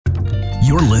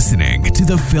You're listening to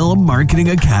the Film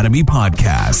Marketing Academy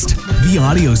podcast, the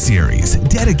audio series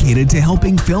dedicated to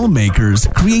helping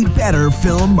filmmakers create better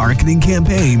film marketing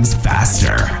campaigns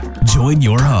faster. Join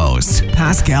your host,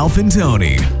 Pascal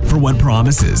Fantoni, for what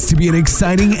promises to be an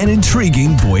exciting and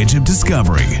intriguing voyage of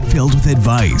discovery filled with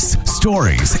advice,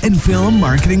 stories, and film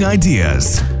marketing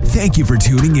ideas. Thank you for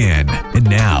tuning in. And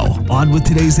now, on with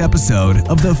today's episode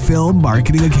of the Film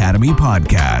Marketing Academy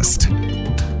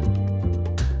podcast.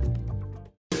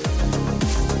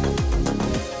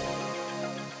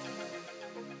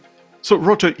 So,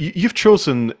 Roger, you've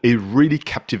chosen a really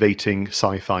captivating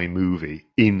sci-fi movie,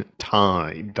 In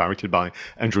Time, directed by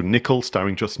Andrew Niccol,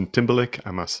 starring Justin Timberlake,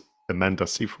 Amanda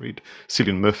Seyfried,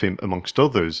 Cillian Murphy, amongst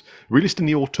others, released in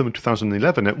the autumn of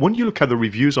 2011. And when you look at the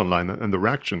reviews online and the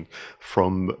reaction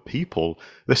from people,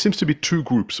 there seems to be two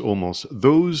groups almost.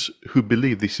 Those who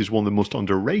believe this is one of the most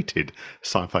underrated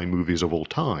sci-fi movies of all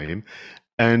time,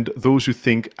 and those who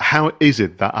think, how is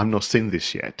it that I've not seen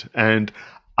this yet? And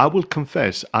I will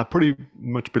confess, I pretty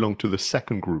much belong to the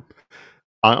second group.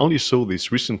 I only saw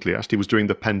this recently. Actually, it was during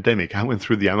the pandemic. I went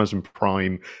through the Amazon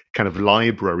Prime kind of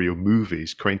library of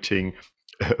movies, creating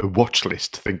a watch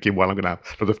list, thinking, well, I'm going to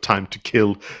have a lot of time to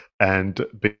kill and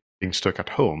being stuck at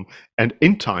home. And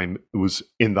In Time was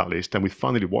in that list, and we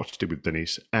finally watched it with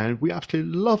Denise, and we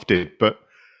absolutely loved it. But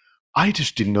I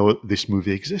just didn't know this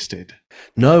movie existed.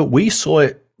 No, we saw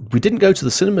it. We didn't go to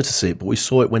the cinema to see it, but we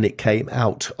saw it when it came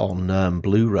out on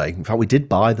Blu-ray. In fact, we did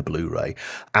buy the Blu-ray,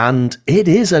 and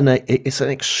it's an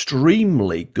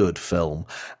extremely good film.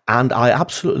 And I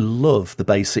absolutely love the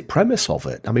basic premise of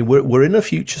it. I mean, we're in a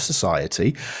future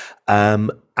society,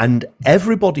 and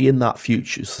everybody in that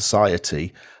future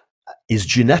society is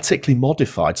genetically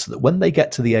modified so that when they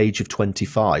get to the age of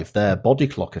 25, their body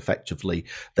clock, effectively,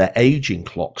 their aging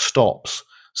clock stops.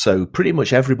 So pretty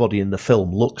much everybody in the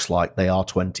film looks like they are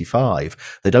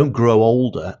 25. They don't grow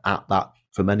older at that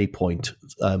from any point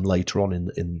later on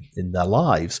in their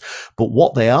lives. But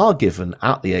what they are given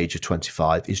at the age of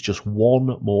 25 is just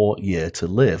one more year to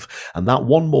live. And that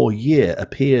one more year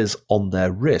appears on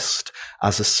their wrist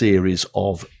as a series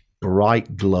of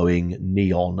bright glowing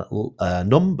neon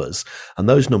numbers. And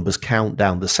those numbers count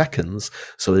down the seconds.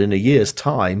 So in a year's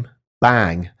time,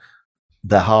 bang,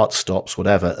 their heart stops,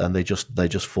 whatever, and they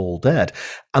just fall dead.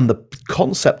 And the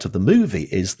concept of the movie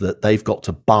is that they've got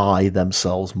to buy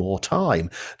themselves more time.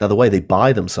 Now, the way they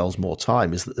buy themselves more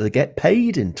time is that they get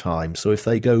paid in time. So if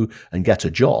they go and get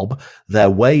a job, their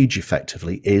wage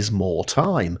effectively is more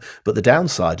time. But the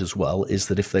downside as well is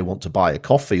that if they want to buy a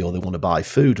coffee, or they want to buy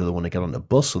food, or they want to get on a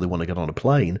bus, or they want to get on a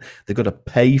plane, they've got to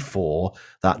pay for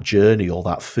that journey or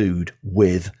that food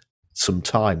with some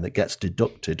time that gets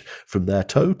deducted from their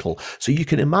total. So you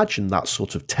can imagine that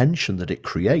sort of tension that it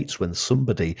creates when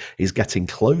somebody is getting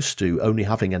close to only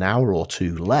having an hour or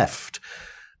two left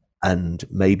and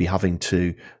maybe having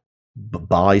to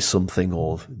buy something,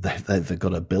 or they've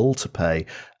got a bill to pay.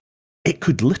 It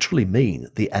could literally mean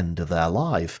the end of their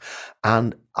life.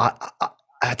 And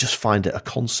I just find it a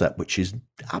concept which is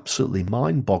absolutely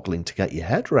mind-boggling to get your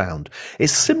head around.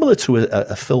 It's similar to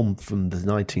a film from the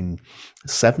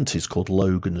 1970s called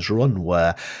Logan's Run,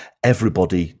 where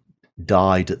everybody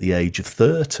died at the age of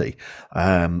 30,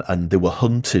 and they were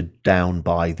hunted down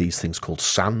by these things called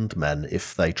Sandmen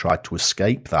if they tried to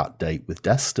escape that date with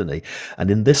destiny. And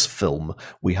in this film,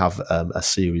 we have a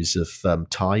series of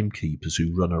timekeepers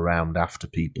who run around after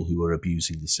people who are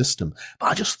abusing the system.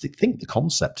 But I just think the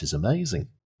concept is amazing.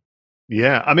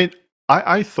 Yeah, I mean,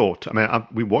 I thought,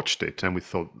 we watched it and we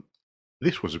thought,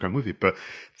 this was a great movie, but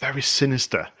very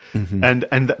sinister. Mm-hmm.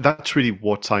 And that's really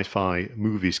what sci-fi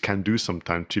movies can do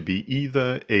sometimes, to be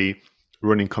either a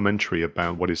running commentary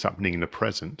about what is happening in the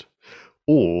present,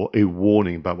 or a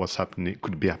warning about what's happening,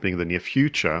 could be happening in the near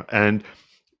future. And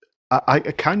I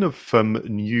kind of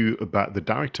knew about the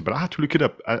director, but I had to look it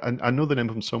up. I know the name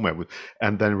from somewhere.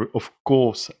 And then, of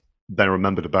course, then I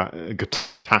remembered about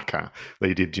Gattaca that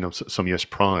he did, some years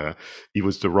prior. He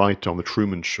was the writer on The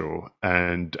Truman Show,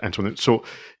 and so on. So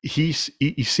he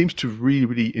seems to really,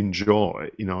 really enjoy.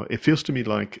 It feels to me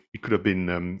like it could have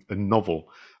been a novel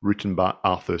written by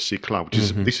Arthur C. Clarke, which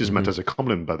is this is meant as a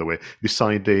compliment, by the way. This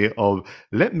idea of,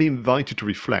 let me invite you to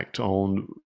reflect on,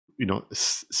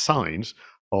 signs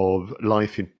of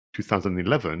life in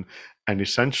 2011, and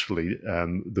essentially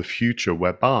the future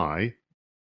whereby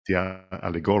the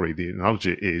allegory, the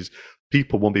analogy is,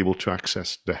 people won't be able to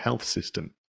access the health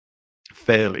system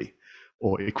fairly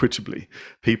or equitably.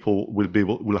 People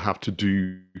will have to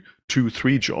do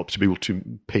 2-3 jobs to be able to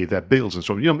pay their bills and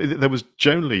so on. There was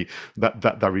generally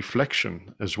that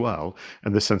reflection as well,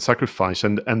 and the sense of sacrifice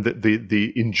and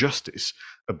the injustice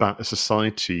about a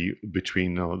society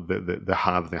between the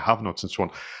have and the have-nots and so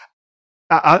on.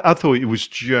 I thought it was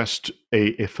just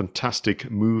a fantastic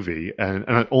movie, and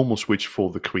I almost wish for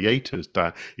the creators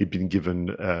that it'd been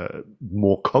given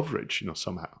more coverage,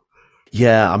 somehow.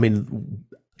 Yeah, I mean,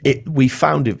 I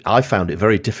found it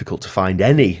very difficult to find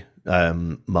any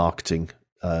marketing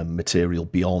material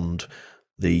beyond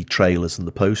the trailers and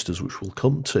the posters, which we'll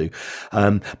come to.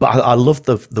 But I love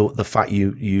the fact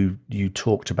you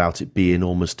talked about it being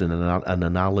almost an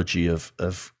analogy of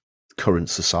current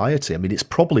society. I mean, it's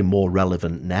probably more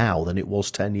relevant now than it was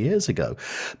 10 years ago,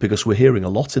 because we're hearing a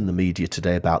lot in the media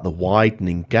today about the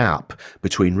widening gap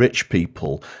between rich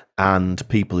people and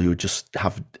people who just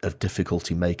have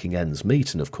difficulty making ends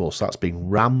meet. And of course, that's being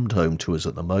rammed home to us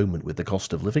at the moment with the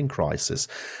cost of living crisis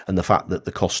and the fact that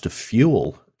the cost of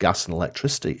fuel, gas and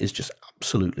electricity is just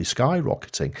absolutely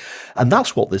skyrocketing. And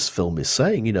that's what this film is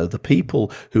saying. The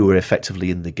people who are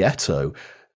effectively in the ghetto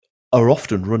are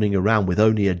often running around with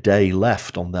only a day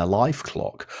left on their life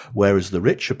clock, whereas the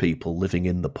richer people living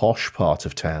in the posh part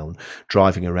of town,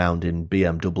 driving around in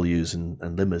BMWs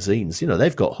and limousines,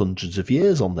 they've got hundreds of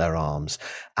years on their arms.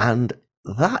 And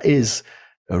that is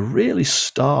a really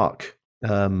stark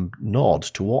nod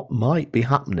to what might be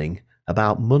happening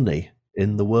about money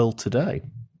in the world today.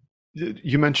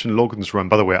 You mentioned Logan's Run.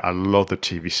 By the way, I love the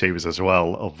TV series as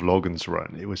well of Logan's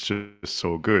Run. It was just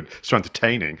so good, so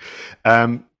entertaining.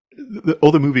 The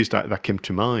other movies that came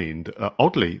to mind,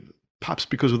 oddly, perhaps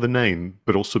because of the name,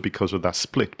 but also because of that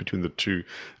split between the two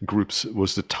groups,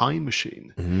 was The Time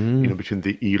Machine, between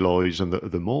the Eloys and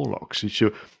the Morlocks.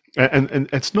 And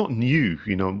it's not new,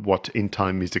 what In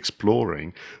Time is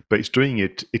exploring, but it's doing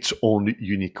it its own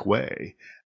unique way.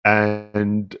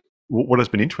 And what has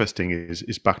been interesting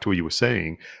is back to what you were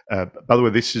saying. By the way,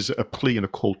 this is a plea and a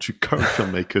call to current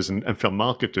filmmakers and film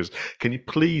marketers. Can you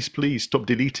please stop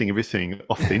deleting everything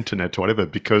off the internet or whatever?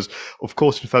 Because, of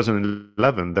course, in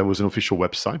 2011, there was an official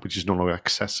website, which is no longer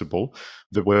accessible.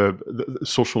 There were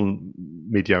social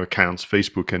media accounts,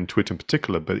 Facebook and Twitter in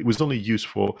particular, but it was only used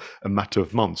for a matter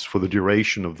of months for the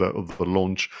duration of the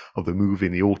launch of the movie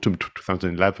in the autumn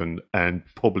 2011, and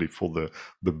probably for the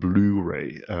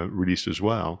Blu-ray release as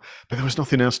well. But there was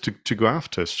nothing else to go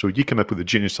after, so you came up with a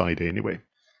genius idea anyway.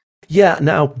 Yeah,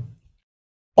 now,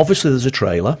 obviously there's a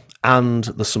trailer and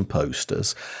there's some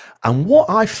posters. And what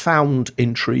I found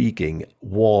intriguing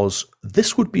was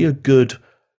this would be a good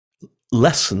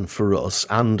lesson for us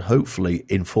and hopefully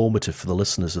informative for the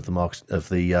listeners of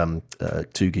the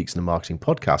Two Geeks in the Marketing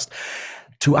podcast,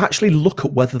 to actually look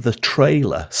at whether the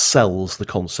trailer sells the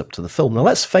concept of the film. Now,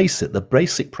 let's face it, the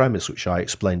basic premise, which I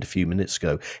explained a few minutes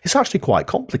ago, it's actually quite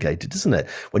complicated, isn't it?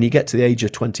 When you get to the age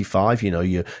of 25,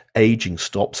 your aging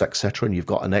stops, etc., and you've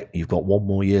got 1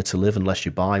 more year to live unless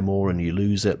you buy more and you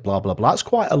lose it, blah, blah, blah. That's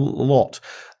quite a lot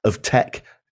of tech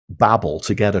babble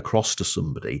to get across to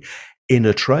somebody in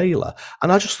a trailer.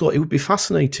 And I just thought it would be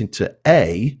fascinating to,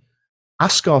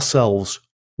 ask ourselves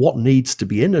what needs to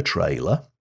be in a trailer,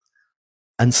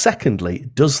 and secondly,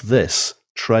 does this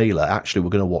trailer, actually we're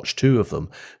going to watch 2 of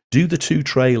them, do the 2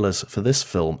 trailers for this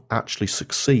film actually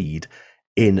succeed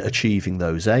in achieving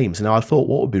those aims? Now, I thought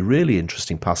what would be really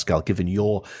interesting, Pascal, given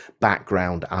your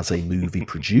background as a movie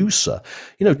producer,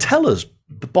 tell us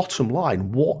the bottom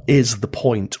line, what is the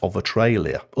point of a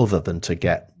trailer other than to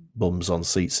get bums on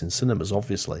seats in cinemas,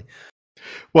 obviously?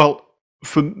 Well,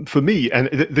 for me, and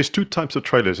there's 2 types of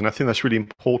trailers, and I think that's really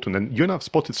important. And you and I've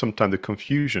spotted sometimes the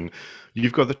confusion.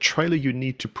 You've got the trailer you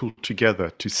need to pull together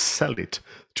to sell it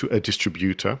to a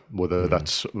distributor, whether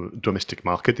that's domestic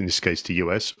market, in this case the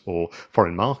US, or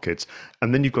foreign markets.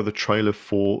 And then you've got the trailer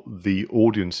for the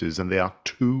audiences, and they are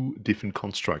 2 different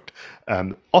constructs.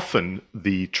 Often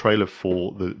the trailer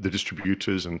for the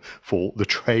distributors and for the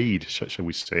trade, shall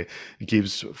we say,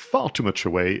 gives far too much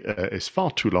away, is far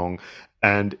too long,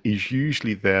 and is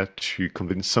usually there to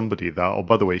convince somebody that, oh,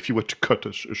 by the way, if you were to cut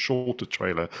a shorter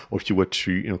trailer, or if you were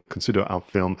to consider our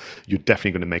film, you're definitely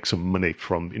going to make some money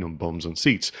from bums on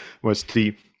seats. Whereas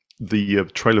the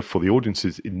trailer for the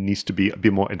audiences, it needs to be a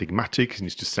bit more enigmatic. It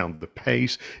needs to sound the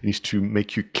pace. It needs to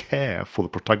make you care for the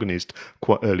protagonist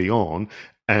quite early on,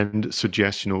 and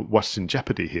suggest, what's in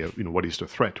jeopardy here. What is the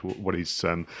threat? What is,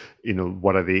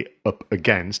 what are they up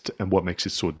against, and what makes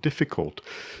it so difficult?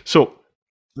 So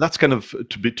that's kind of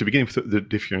to begin with the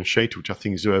differentiator, which I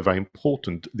think is very, very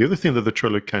important. The other thing that the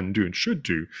trailer can do and should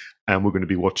do, and we're going to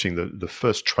be watching the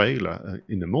first trailer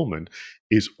in a moment,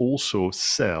 is also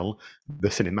sell the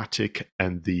cinematic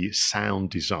and the sound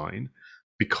design,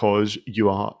 because you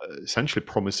are essentially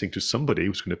promising to somebody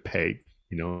who's going to pay,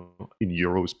 in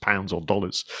euros, pounds, or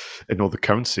dollars, and other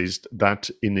currencies, that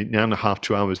in an hour and a half,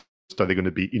 2 hours that they're going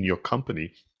to be in your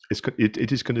company,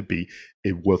 it is going to be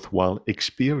a worthwhile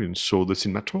experience. So the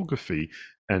cinematography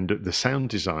and the sound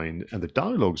design and the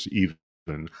dialogues even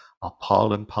are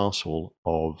part and parcel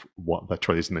of what that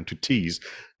trailer is meant to tease.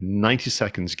 90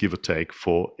 seconds, give or take,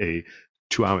 for a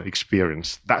 2-hour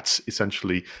experience. That's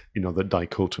essentially, the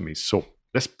dichotomy. So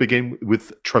let's begin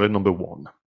with trailer number 1.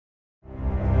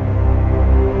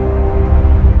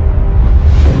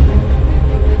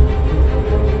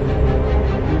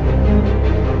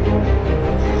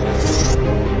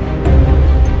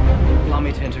 Allow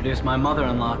me to introduce my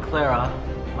mother-in-law, Clara,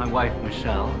 my wife,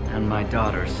 Michelle, and my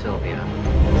daughter, Sylvia.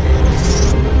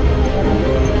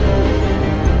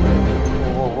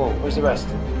 Whoa, where's the rest?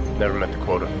 Never met the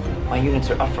quota. My units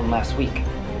are up from last week.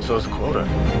 So is the quota.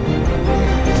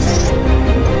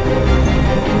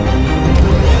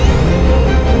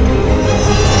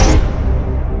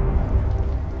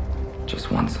 Just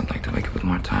once, I'd like to wake up with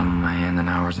more time on my hand than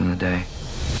hours in the day.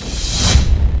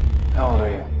 How old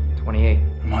are you? 28.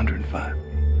 I'm 105.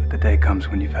 But the day comes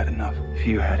when you've had enough. If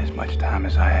you had as much time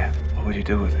as I have, what would you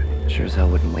do with it? Sure as hell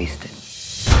wouldn't waste it.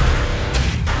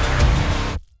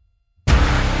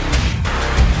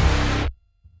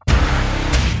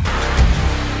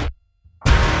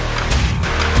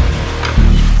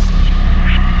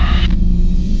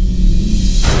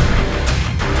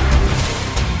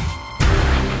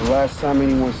 Last time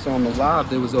anyone saw him alive,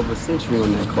 there was over a century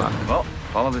on that clock. Well,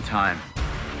 follow the time.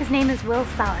 His name is Will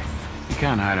Salas. You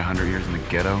can't hide 100 years in the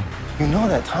ghetto. You know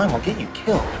that time will get you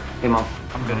killed. Hey, Mom,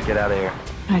 I'm gonna get out of here.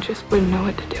 I just wouldn't know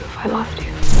what to do if I lost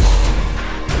you.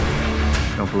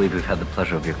 I don't believe we've had the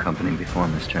pleasure of your company before,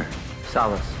 Mr.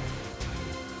 Salas.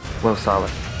 Will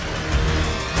Salas.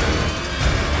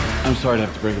 I'm sorry to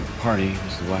have to break up the party,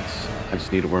 Mr. West. I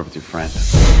just need a word with your friend.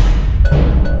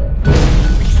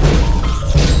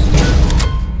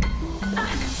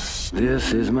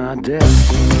 This is my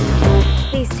destiny.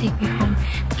 Please take me home.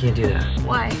 Can't do that.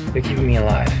 Why? You're keeping me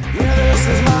alive.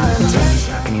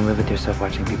 How can you live with yourself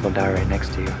watching people die right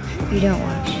next to you? You don't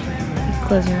watch. You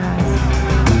close your eyes.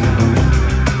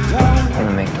 I'm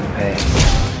gonna make them pay.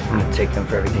 I'm gonna take them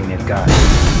for everything they've got.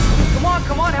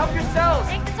 Come on, help yourselves!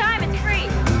 Take the time, it's free.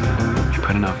 If you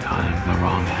put enough time in the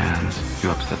wrong hands, you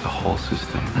upset the whole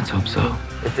system. Let's hope so.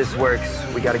 If this works,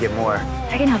 we gotta get more.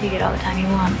 I can help you get all the time you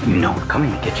want. You know we're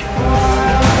coming to get you.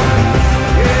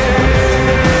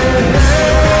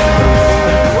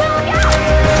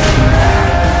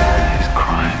 His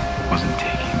crime wasn't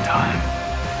taking time.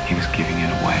 He was giving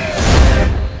it away.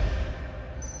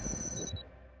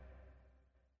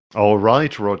 All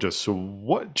right, Roger. So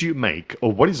what do you make,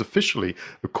 or what is officially,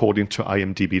 according to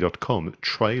IMDb.com,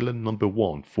 trailer number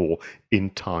 1 for In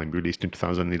Time, released in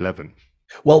 2011?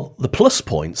 Well, the plus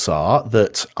points are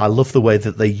that I love the way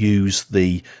that they use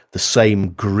the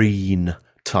same green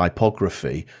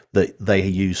typography that they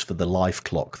use for the life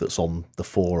clock that's on the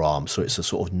forearm. So it's a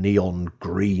sort of neon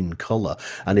green color,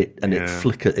 and it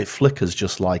flickers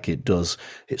just like it does.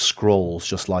 It scrolls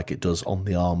just like it does on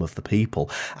the arm of the people.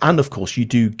 And of course, you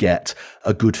do get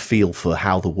a good feel for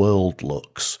how the world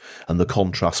looks and the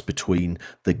contrast between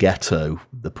the ghetto,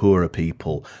 the poorer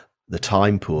people, the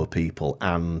time poor people,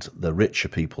 and the richer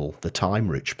people, the time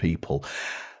rich people.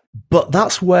 But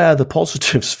that's where the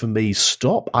positives for me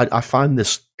stop. I find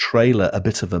this trailer a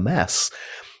bit of a mess.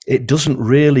 It doesn't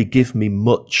really give me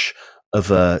much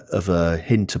of a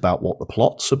hint about what the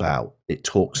plot's about. It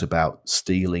talks about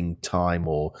stealing time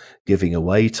or giving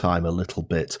away time a little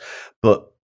bit, but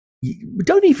we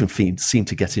don't even seem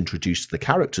to get introduced to the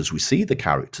characters. We see the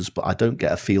characters, but I don't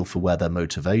get a feel for where their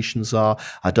motivations are.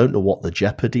 I don't know what the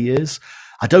jeopardy is.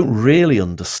 I don't really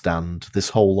understand this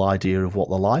whole idea of what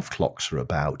the life clocks are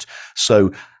about.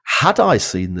 So had I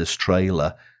seen this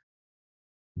trailer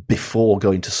before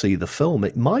going to see the film,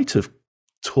 it might have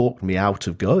talked me out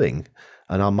of going.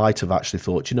 And I might have actually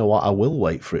thought, you know what, I will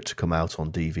wait for it to come out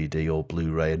on DVD or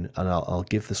Blu-ray and I'll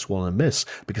give this one a miss,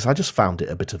 because I just found it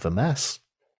a bit of a mess.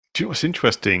 Do you know what's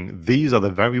interesting? These are the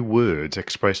very words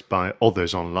expressed by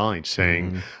others online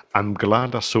saying, I'm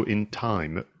glad I saw In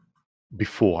Time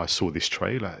before I saw this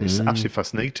trailer. It's absolutely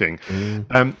fascinating.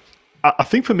 I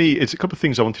think for me, it's a couple of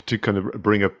things I wanted to kind of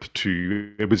bring up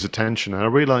to everybody's attention. And I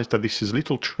realized that this is a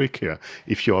little trickier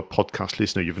if you're a podcast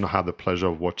listener. You've not had the pleasure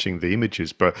of watching the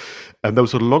images, but there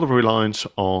was a lot of reliance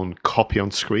on copy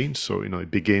on screen. So,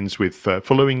 it begins with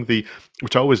following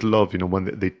which I always love,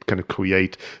 when they kind of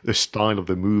create the style of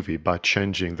the movie by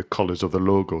changing the colors of the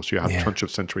logo. So you have 20th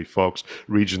Century Fox,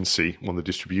 Regency, one of the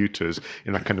distributors,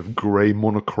 in that kind of gray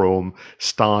monochrome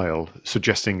style,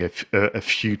 suggesting a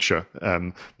future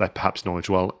that perhaps know as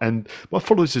well. And what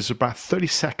follows is about 30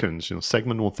 seconds,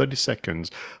 segment 1, 30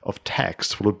 seconds of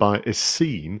text, followed by a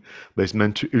scene that is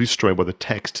meant to illustrate what the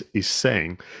text is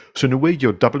saying. So in a way,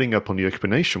 you're doubling up on the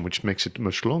explanation, which makes it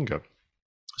much longer.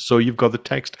 So you've got the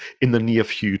text in the near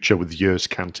future with years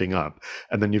counting up,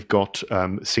 and then you've got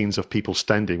scenes of people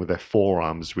standing with their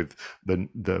forearms with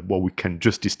the what we can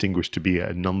just distinguish to be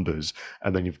numbers,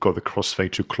 and then you've got the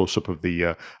crossfade to close up of the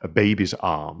a baby's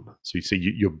arm. So you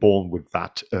see you're born with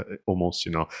that almost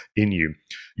in you.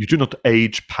 You do not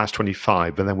age past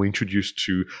 25, and then we're introduced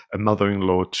to a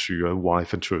mother-in-law, to a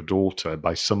wife, and to a daughter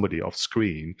by somebody off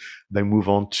screen. Then move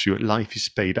on to life is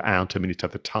spayed out a minute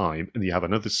at a time, and you have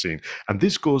another scene, and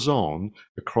this goes on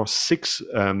across 6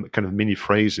 kind of mini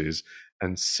phrases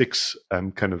and 6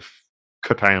 kind of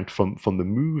cut out from the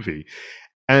movie,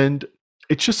 and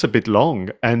it's just a bit long.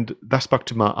 And that's back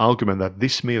to my argument that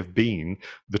this may have been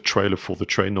the trailer for the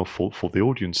trailer for the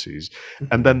audiences.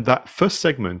 And then that first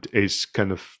segment is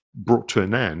kind of brought to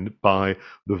an end by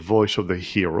the voice of the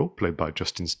hero, played by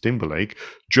Justin Timberlake.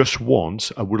 Just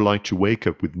once, I would like to wake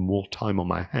up with more time on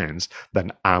my hands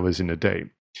than hours in a day.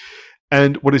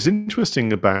 And what is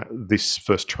interesting about this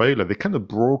first trailer, they kind of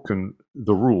broken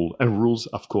the rule, and rules,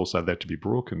 of course, are there to be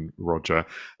broken, Roger,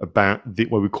 about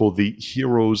what we call the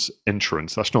hero's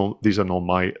entrance. These are not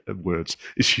my words.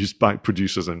 It's used by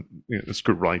producers and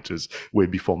script writers way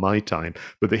before my time.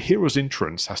 But the hero's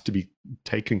entrance has to be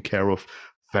taken care of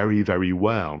very, very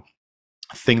well.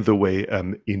 Think the way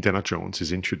Indiana Jones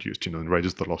is introduced, in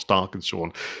Raiders of the Lost Ark and so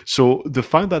on. So the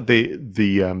fact that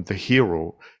the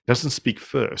hero doesn't speak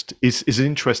first is an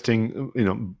interesting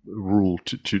rule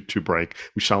to break.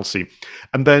 We shall see.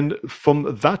 And then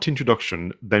from that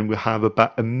introduction, then we have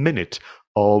about a minute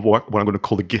of what I'm going to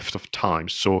call the gift of time.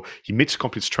 So he meets a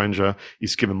complete stranger,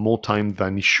 he's given more time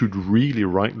than he should really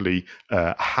rightly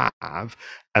have,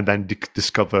 and then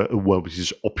discover a world which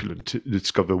is opulent,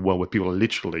 discover a world where people are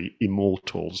literally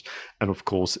immortals, and of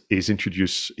course is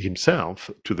introduced himself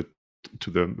to the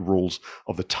rules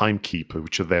of the timekeeper,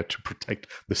 which are there to protect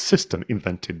the system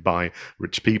invented by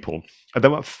rich people. And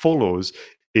then what follows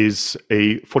is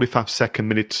a 45-second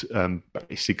minute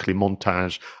basically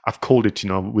montage. I've called it,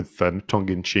 with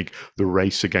tongue-in-cheek, the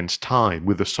race against time,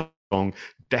 with the song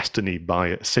Destiny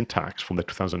by Syntax from the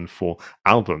 2004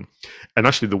 album. And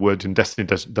actually the word in Destiny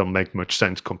doesn't make much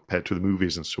sense compared to the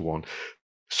movies and so on.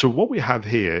 So what we have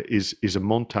here is a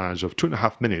montage of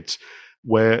 2.5 minutes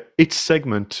where each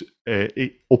segment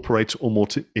it operates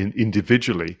almost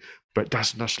individually, but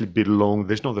doesn't actually belong.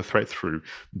 There's not the thread through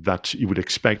that you would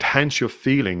expect. Hence your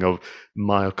feeling of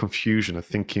mild confusion of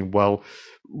thinking, well,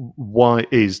 why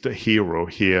is the hero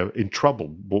here in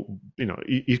trouble? Well,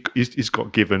 he's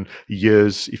got given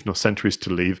years, if not centuries, to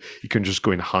live. He can just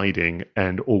go in hiding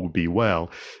and all will be well.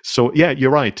 So yeah,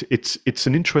 you're right. It's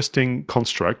an interesting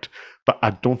construct, but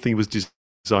I don't think it was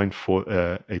designed for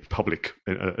a public,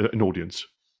 an audience.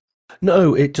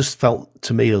 No, it just felt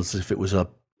to me as if it was a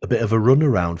bit of a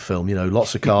runaround film,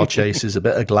 lots of car chases, a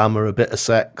bit of glamour, a bit of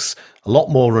sex, a lot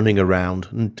more running around,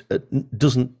 and it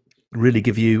doesn't really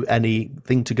give you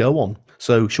anything to go on.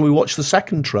 So shall we watch the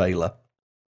second trailer?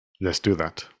 Let's do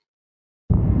that.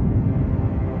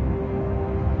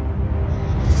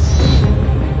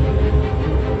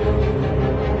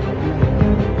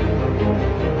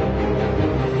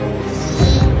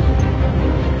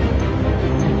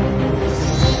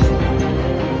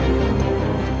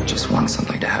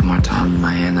 Something to have more time in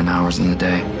my hand than hours in the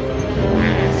day.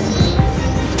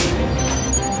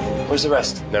 Where's the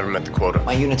rest? Never met the quota.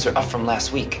 My units are up from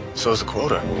last week. So is the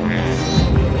quota.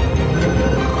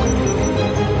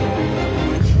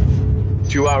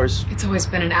 2 hours. It's always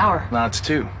been an hour. Now it's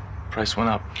 2. Price went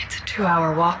up. It's a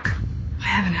 2-hour walk. I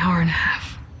have an hour and a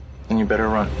half. Then you better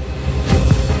run.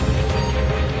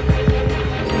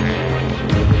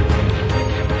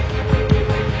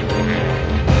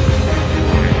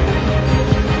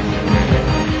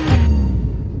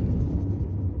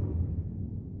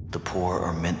 The poor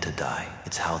are meant to die.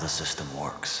 It's how the system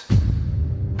works.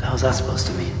 What the hell's that supposed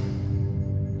to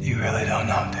mean? You really don't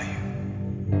know, do you?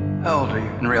 How old are you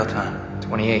in real time?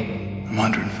 28. I'm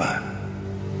 105.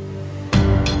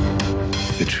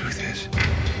 The truth is,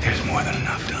 there's more than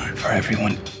enough time. For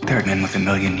everyone, there are men with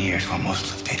 1,000,000 years while most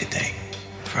live day to day.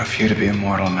 For a few to be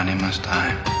immortal, many must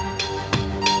die.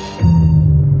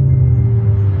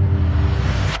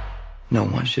 No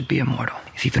one should be immortal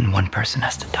if even one person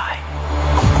has to die.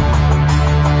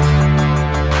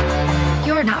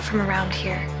 You're not from around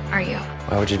here, are you?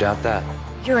 Why would you doubt that?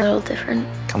 You're a little different.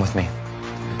 Come with me.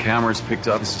 The cameras picked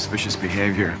up suspicious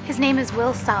behavior. His name is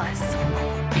Will Salas.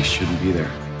 He shouldn't be there.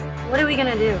 What are we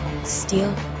gonna do?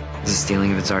 Steal? Is it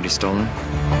stealing if it's already stolen?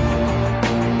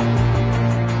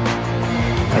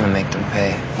 I'm gonna make them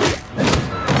pay.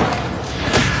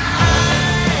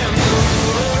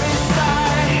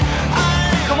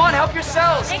 Come on, help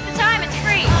yourselves! Take the time, it's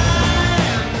free.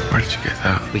 Where did you get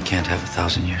that? We can't have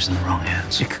 1,000 years in the wrong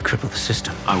hands. It could cripple the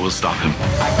system. I will stop him.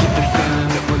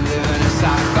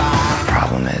 The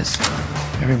problem is,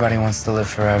 everybody wants to live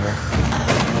forever.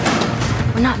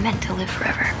 We're not meant to live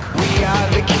forever. We are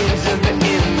the kids of the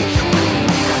in-between.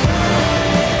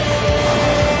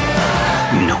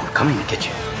 You know we're coming to get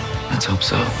you. Let's hope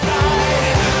so.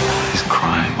 His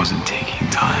crime wasn't taking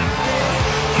time.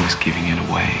 He was giving it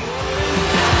away.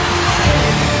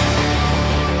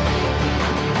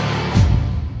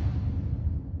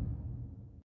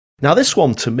 Now, this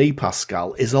one to me,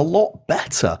 Pascal, is a lot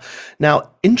better.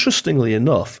 Now, interestingly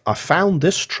enough, I found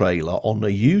this trailer on a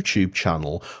YouTube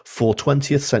channel for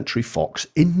 20th Century Fox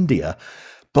India,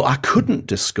 but I couldn't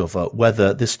discover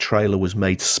whether this trailer was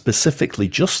made specifically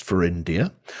just for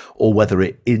India or whether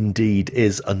it indeed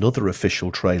is another official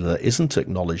trailer that isn't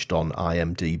acknowledged on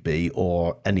IMDb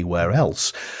or anywhere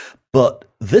else. But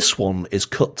this one is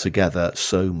cut together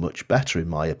so much better, in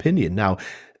my opinion. Now,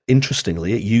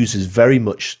 interestingly, it uses very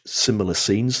much similar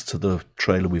scenes to the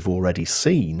trailer we've already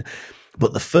seen,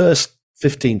 but the first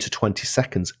 15 to 20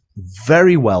 seconds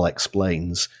very well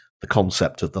explains the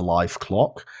concept of the life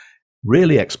clock,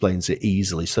 really explains it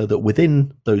easily, so that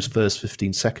within those first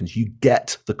 15 seconds, you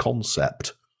get the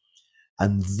concept.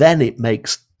 And then it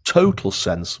makes total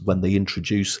sense when they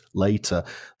introduce later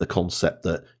the concept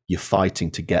that you're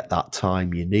fighting to get that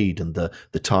time you need, and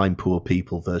the time poor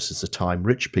people versus the time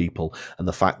rich people, and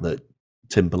the fact that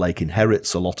Timberlake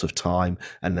inherits a lot of time,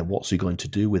 and then what's he going to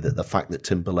do with it? The fact that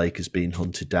Timberlake is being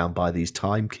hunted down by these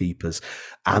timekeepers,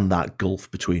 and that gulf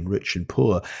between rich and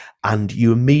poor. And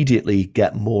you immediately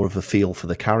get more of a feel for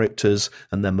the characters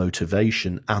and their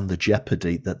motivation and the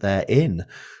jeopardy that they're in.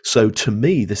 So to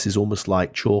me, this is almost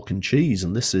like chalk and cheese,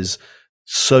 and this is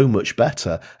so much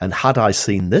better. And had I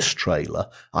seen this trailer,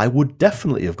 I would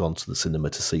definitely have gone to the cinema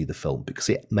to see the film, because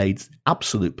it made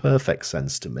absolute perfect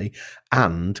sense to me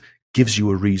and gives you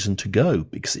a reason to go,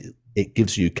 because it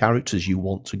gives you characters you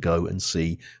want to go and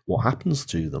see what happens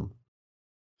to them.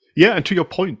 Yeah, and to your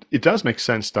point, it does make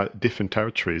sense that different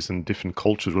territories and different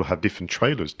cultures will have different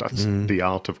trailers. That's the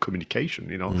art of communication,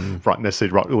 you know, right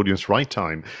message, right audience, right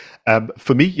time.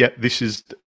 For me, yeah, this is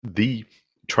the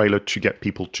trailer to get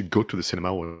people to go to the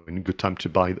cinema, or in good time to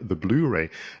buy the Blu-ray.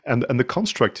 And the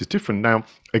construct is different. Now,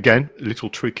 again, a little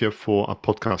trickier for our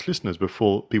podcast listeners,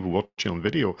 before people watching on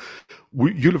video.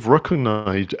 You'll have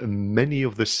recognized many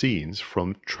of the scenes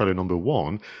from trailer number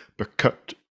one, but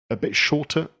cut a bit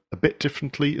shorter, a bit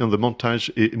differently. And the montage,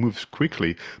 it moves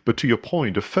quickly. But to your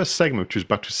point, the first segment, which is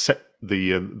about to set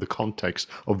the context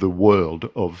of the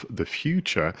world of the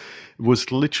future,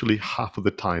 was literally half of the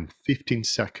time, 15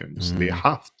 seconds. They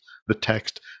half the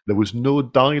text. There was no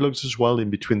dialogues as well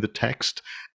in between the text,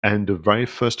 and the very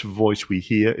first voice we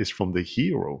hear is from the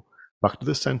hero. Back to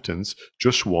the sentence,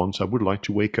 just once I would like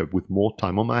to wake up with more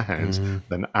time on my hands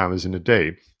than hours in a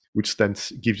day, which then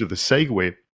gives you the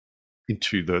segue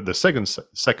into the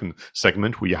second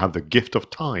segment, where you have the gift of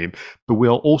time, but we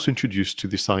are also introduced to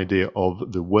this idea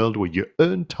of the world where you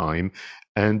earn time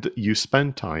and you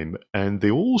spend time. And they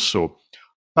also,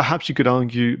 perhaps you could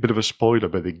argue, a bit of a spoiler,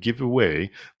 but they give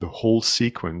away the whole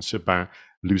sequence about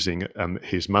losing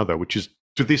his mother, which is,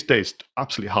 to this day, it's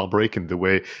absolutely heartbreaking the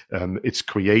way it's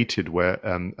created, where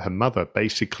her mother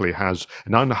basically has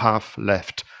an hour and a half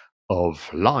left of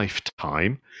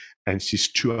lifetime, and she's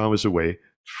 2 hours away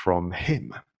from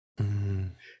him.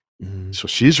 So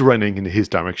she's running in his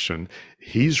direction,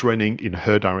 he's running in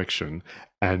her direction,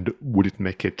 and would it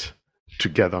make it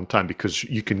together on time? Because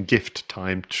you can gift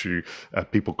time to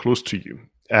people close to you.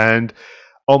 And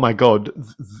oh my God,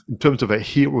 in terms of a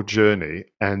hero journey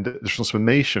and the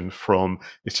transformation from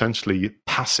essentially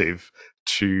passive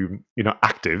to, you know,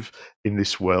 active in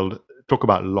this world, talk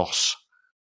about loss,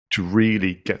 to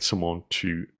really get someone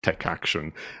to take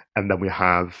action. And then we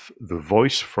have the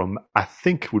voice from, I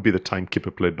think would be the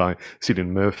timekeeper played by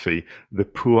Cillian Murphy, the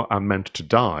poor are meant to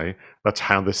die. That's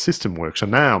how the system works.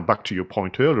 And now, back to your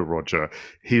point earlier, Roger,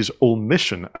 his whole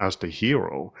mission as the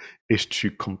hero is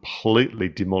to completely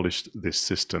demolish this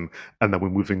system. And then we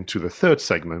move into the third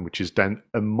segment, which is then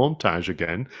a montage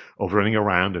again of running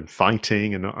around and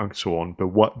fighting and so on. But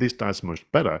what this does much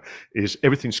better is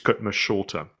everything's cut much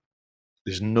shorter.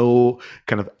 There's no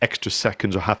kind of extra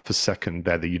seconds or half a second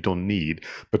there that you don't need.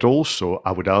 But also,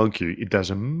 I would argue, it does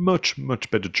a much,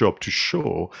 much better job to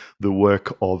show the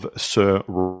work of Sir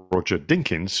Roger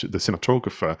Deakins, the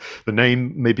cinematographer. The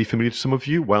name may be familiar to some of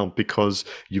you, well, because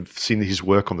you've seen his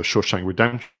work on The Shawshank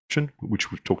Redemption, which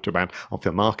we've talked about on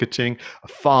Film Marketing,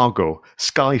 Fargo,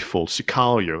 Skyfall,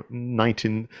 Sicario,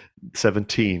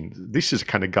 1917. This is the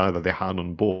kind of guy that they had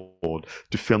on board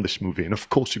to film this movie. And of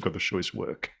course, you've got to show his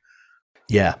work.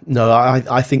 Yeah, no,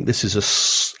 I think this is a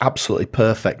absolutely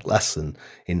perfect lesson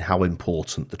in how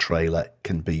important the trailer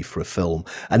can be for a film,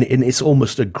 and it's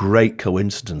almost a great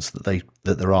coincidence that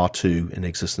there are two in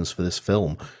existence for this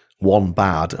film, one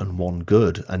bad and one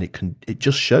good, and it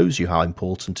just shows you how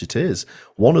important it is.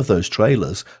 One of those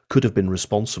trailers could have been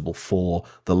responsible for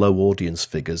the low audience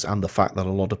figures and the fact that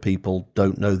a lot of people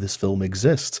don't know this film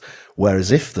exists.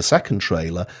 Whereas if the second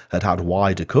trailer had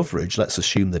wider coverage, let's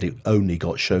assume that it only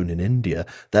got shown in India,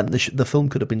 then the film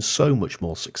could have been so much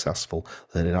more successful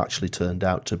than it actually turned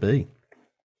out to be.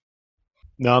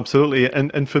 No, absolutely.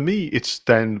 And for me, it's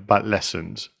then about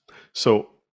lessons. So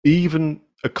even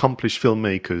accomplished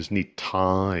filmmakers need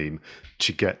time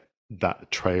to get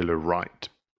that trailer right.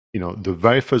 You know, the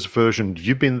very first version,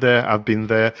 you've been there, I've been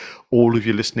there, all of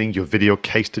you listening, your video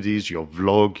case studies, your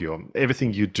vlog, your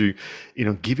everything you do, you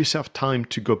know, give yourself time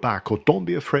to go back, or don't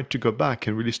be afraid to go back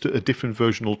and release a different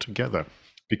version altogether.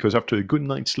 Because after a good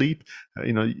night's sleep,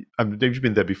 you know, you've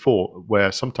been there before,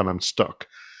 where sometimes I'm stuck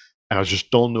and I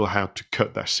just don't know how to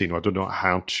cut that scene, or I don't know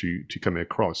how to come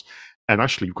across. And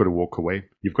actually, you've got to walk away.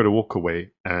 You've got to walk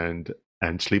away and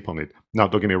sleep on it. Now,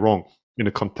 don't get me wrong. In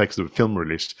the context of the film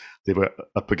release, they were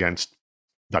up against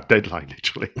that deadline,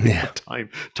 literally. Yeah.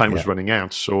 Time was running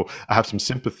out. So I have some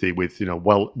sympathy with, you know,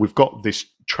 well, we've got this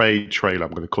trailer.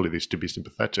 I'm going to call it this to be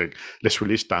sympathetic. Let's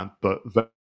release that. But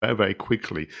very, very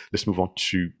quickly, let's move on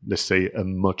to, let's say, a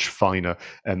much finer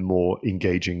and more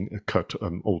engaging cut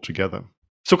altogether.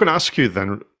 So I'm going to ask you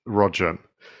then, Roger,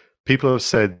 people have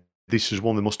said this is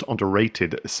one of the most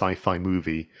underrated sci-fi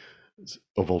movie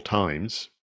of all times.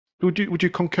 Would you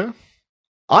concur?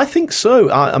 I think so.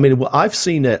 I mean, I've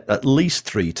seen it at least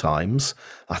 3 times.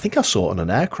 I think I saw it on an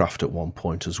aircraft at one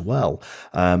point as well.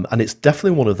 And it's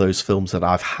definitely one of those films that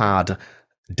I've had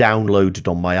downloaded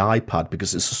on my iPad,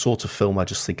 because it's the sort of film I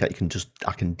just think I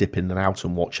can dip in and out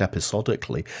and watch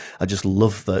episodically. I just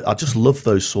love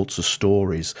those sorts of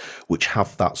stories which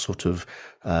have that sort of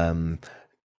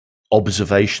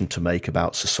observation to make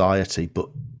about society, but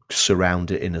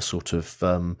surround it in a sort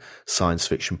of science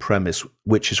fiction premise,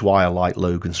 which is why I like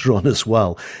Logan's Run as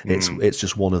well. It's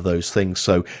just one of those things.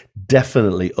 So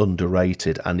definitely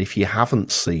underrated. And if you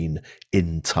haven't seen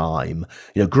In Time,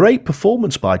 you know, great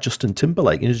performance by Justin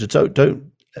Timberlake. You know,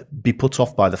 don't be put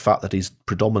off by the fact that he's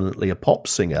predominantly a pop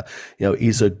singer. You know,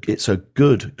 it's a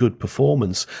good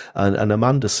performance. And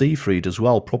Amanda Seyfried as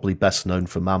well, probably best known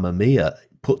for Mamma Mia,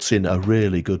 puts in a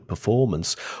really good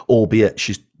performance, albeit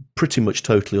she's pretty much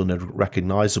totally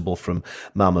unrecognizable from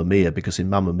Mamma Mia, because in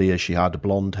Mamma Mia she had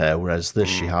blonde hair, whereas this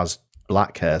she has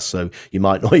black hair, so you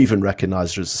might not even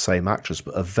recognize her as the same actress.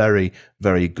 But a very,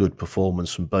 very good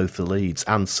performance from both the leads.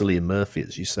 And Cillian Murphy,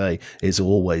 as you say, is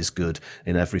always good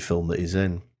in every film that he's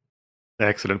in.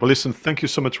 Excellent. Well, listen, thank you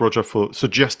so much, Roger, for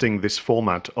suggesting this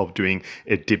format of doing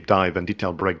a deep dive and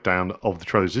detailed breakdown of the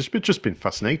trailers. It's just been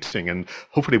fascinating, and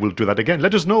hopefully we'll do that again.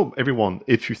 Let us know, everyone,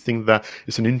 if you think that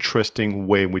it's an interesting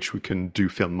way in which we can do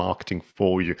film marketing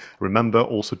for you. Remember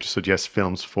also to suggest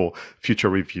films for future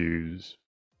reviews.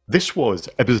 This was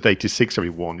episode 86,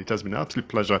 everyone. It has been an absolute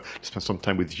pleasure to spend some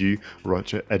time with you,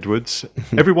 Roger Edwards.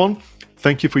 Everyone,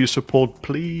 thank you for your support.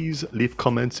 Please leave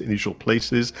comments in usual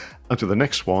places. Until the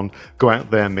next one, go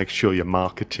out there and make sure your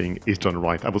marketing is done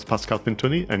right. I was Pascal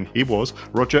Pintoni, and he was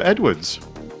Roger Edwards.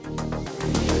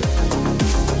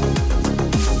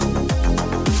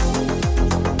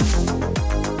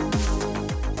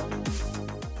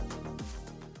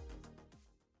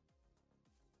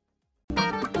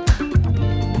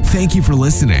 Thank you for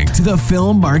listening to the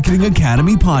Film Marketing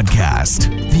Academy podcast,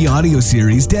 the audio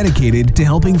series dedicated to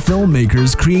helping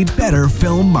filmmakers create better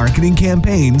film marketing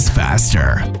campaigns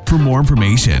faster. For more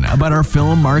information about our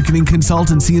film marketing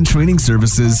consultancy and training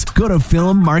services, go to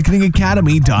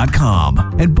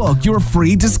filmmarketingacademy.com and book your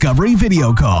free discovery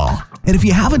video call. And if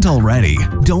you haven't already,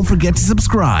 don't forget to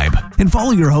subscribe and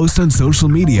follow your host on social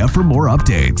media for more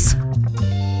updates.